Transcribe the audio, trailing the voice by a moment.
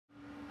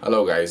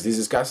Hello guys, this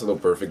is Castle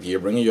Perfect here,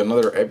 bringing you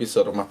another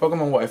episode of my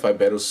Pokemon Wi-Fi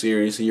Battle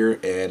series here,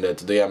 and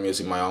today I'm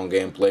using my own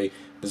gameplay.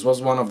 This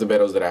was one of the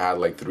battles that I had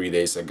like 3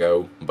 days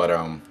ago, but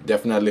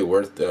definitely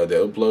worth the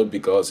upload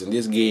because in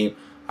this game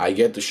I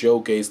get to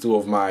showcase two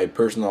of my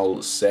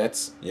personal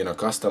sets,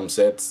 custom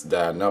sets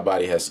that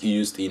nobody has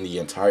used in the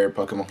entire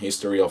Pokemon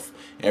history of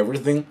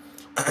everything.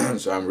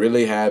 So I'm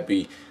really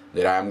happy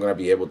that I'm gonna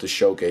be able to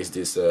showcase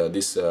these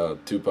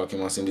two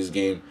Pokemons in this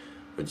game,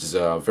 which is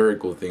a very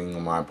cool thing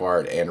on my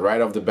part. And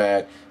right off the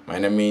bat, my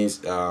enemies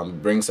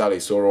brings out a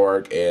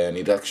Zoroark, and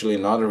it's actually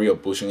not a real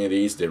pushing, it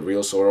is the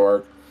real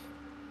Zoroark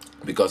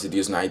because it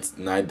used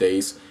night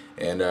days,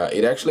 and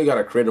it actually got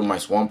a crit on my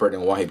Swampert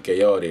and one-hit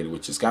KO'd it,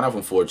 which is kind of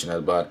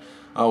unfortunate, but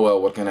oh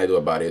well, what can I do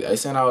about it? I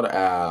sent out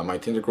my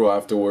Tentacruel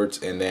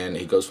afterwards, and then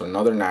he goes for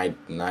another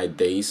night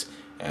days,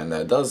 and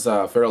does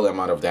a fairly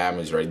amount of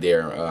damage right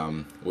there,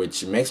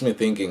 which makes me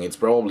thinking it's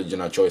probably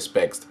choice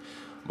specs.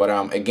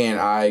 But again,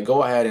 I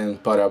go ahead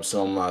and put up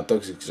some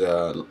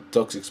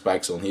toxic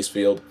spikes on his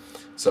field,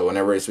 so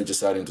whenever he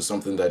switches out into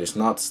something that is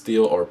not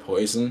steel or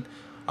poison,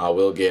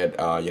 we'll get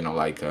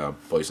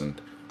poisoned,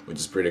 which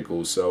is pretty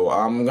cool. So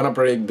I'm gonna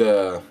predict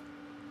the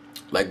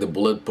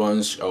bullet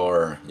punch,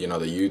 or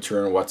the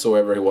U-turn,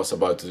 whatsoever he was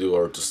about to do,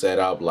 or to set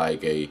up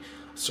like a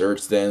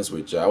surge dance,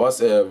 which I was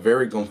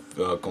very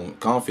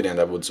confident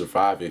I would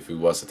survive if he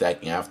was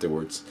attacking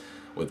afterwards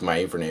with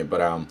my Infernape.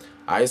 But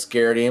I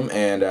scared him,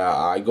 and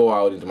I go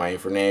out into my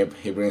Infernape.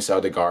 He brings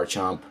out the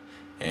Garchomp,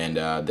 and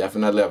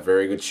definitely a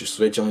very good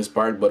switch on his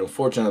part, but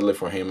unfortunately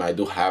for him, I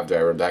do have the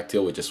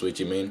Aerodactyl, which is switch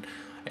him in,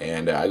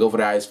 and I go for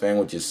the Ice Fang,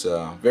 which is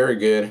very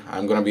good.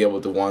 I'm gonna be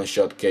able to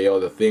one-shot KO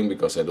the thing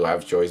because I do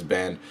have Choice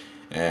Band,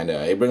 and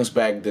it brings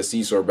back the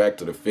Scizor back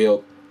to the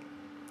field.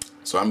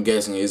 So I'm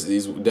guessing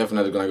he's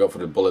definitely gonna go for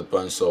the bullet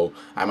punch, so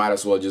I might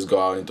as well just go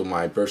out into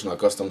my personal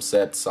custom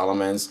set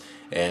Salamence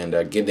and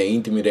get the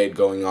Intimidate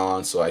going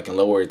on, so I can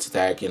lower its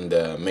attack and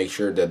make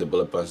sure that the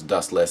bullet punch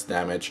does less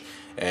damage.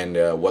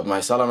 And what my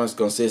Salamence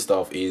consists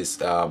of is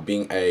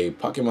being a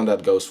Pokemon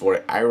that goes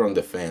for Iron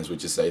Defense,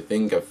 which is I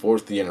think a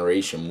 4th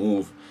generation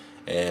move,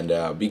 and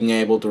being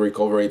able to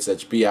recover its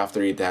HP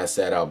after it has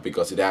set up,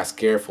 because it has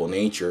Careful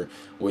Nature,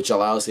 which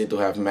allows it to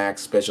have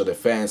max special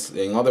defense.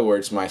 In other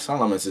words, my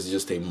Salamence is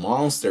just a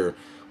monster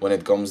when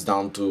it comes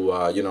down to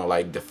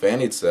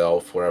defend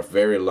itself for a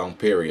very long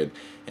period,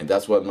 and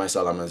that's what my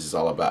Salamence is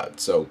all about.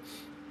 So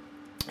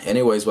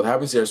anyways, what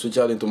happens here, I switch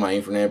out into my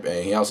Infernape,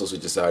 and he also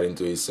switches out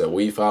into his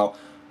Weavile.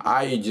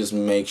 I just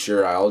make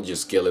sure I'll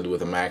just kill it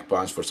with a Mach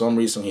Punch. For some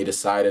reason he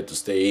decided to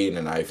stay in,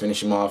 and I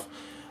finish him off.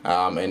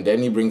 And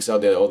then he brings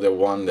out the other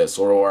one, the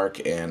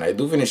Zoroark, and I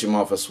do finish him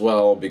off as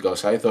well,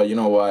 because I thought, you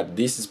know what,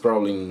 this is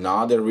probably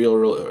not a real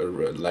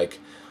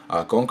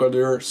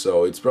Conkeldurr,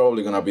 so it's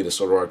probably gonna be the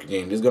Zoroark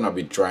again. He's gonna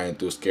be trying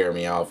to scare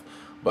me off,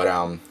 but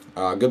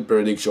good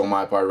prediction on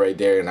my part right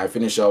there, and I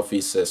finish off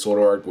his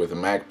Zoroark with a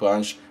Mach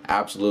Punch.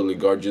 Absolutely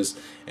gorgeous.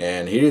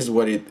 And here's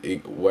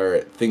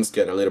where things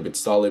get a little bit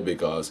solid,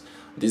 because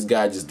this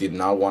guy just did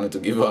not want to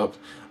give up.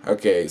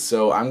 Okay,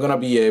 so I'm gonna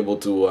be able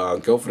to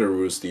go for the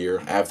Roost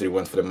here after he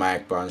went for the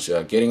Mach Punch,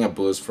 getting a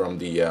boost from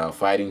the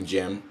Fighting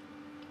Gem,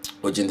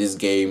 which in this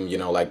game,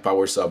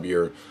 powers up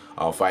your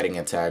fighting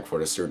attack for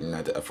that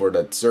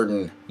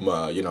certain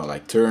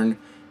turn,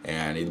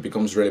 and it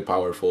becomes really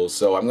powerful.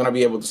 So I'm gonna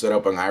be able to set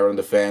up an Iron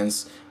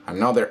Defense,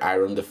 another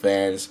Iron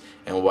Defense,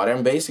 and what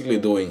I'm basically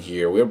doing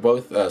here, we're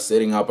both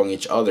setting up on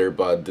each other,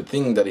 but the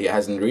thing that he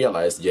hasn't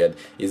realized yet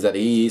is that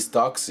he is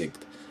toxic.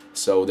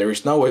 So there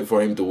is no way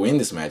for him to win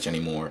this match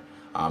anymore,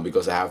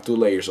 because I have 2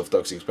 layers of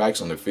toxic spikes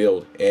on the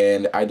field,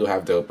 and I do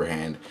have the upper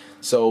hand.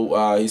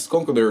 So his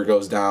Conkeldurr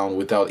goes down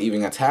without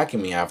even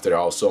attacking me after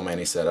so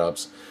many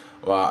setups.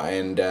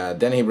 And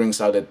then he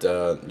brings out that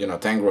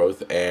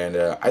Tangrowth,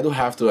 and I do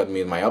have to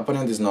admit, my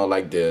opponent is not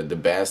like the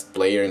best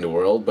player in the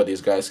world, but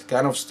this guy's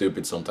kind of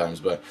stupid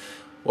sometimes, but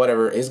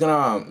whatever. He's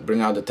gonna bring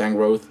out the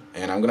Tangrowth,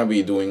 and I'm gonna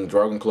be doing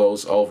Dragon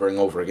Claws over and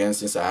over again,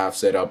 since I have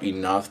set up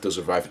enough to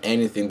survive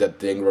anything that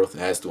Tangrowth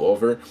has to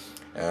offer.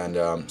 And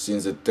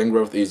since the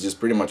Tangrowth is just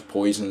pretty much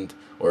poisoned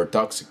or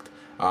toxic,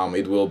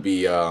 it will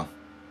be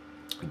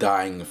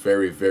dying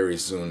very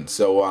soon.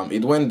 So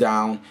it went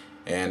down,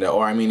 and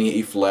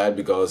he fled,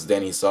 because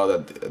then he saw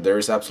that there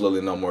is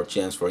absolutely no more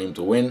chance for him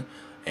to win.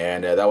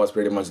 And that was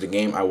pretty much the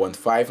game. I went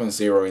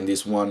 5-0 in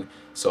this one,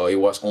 so he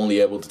was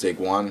only able to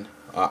take one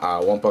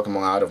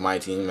Pokemon out of my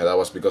team, and that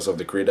was because of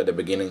the crit at the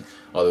beginning.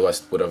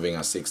 Otherwise it would have been a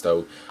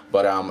 6-0.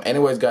 But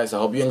anyways guys, I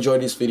hope you enjoyed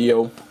this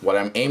video. What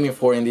I'm aiming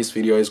for in this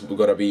video is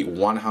gonna be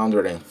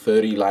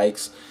 130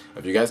 likes.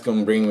 If you guys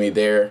can bring me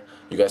there,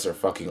 you guys are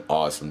fucking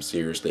awesome,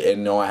 seriously.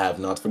 And no, I have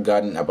not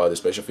forgotten about the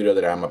special video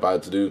that I'm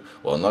about to do.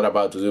 Well, not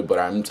about to do, but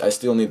I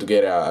still need to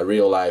get a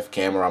real life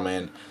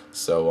cameraman.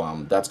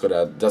 So that's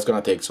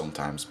gonna take some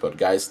time. But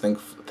guys,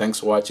 thanks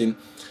for watching.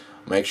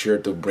 Make sure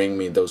to bring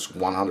me those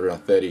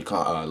 130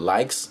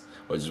 likes,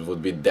 which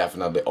would be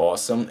definitely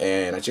awesome.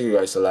 And I'll check you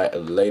guys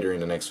later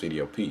in the next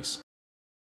video. Peace.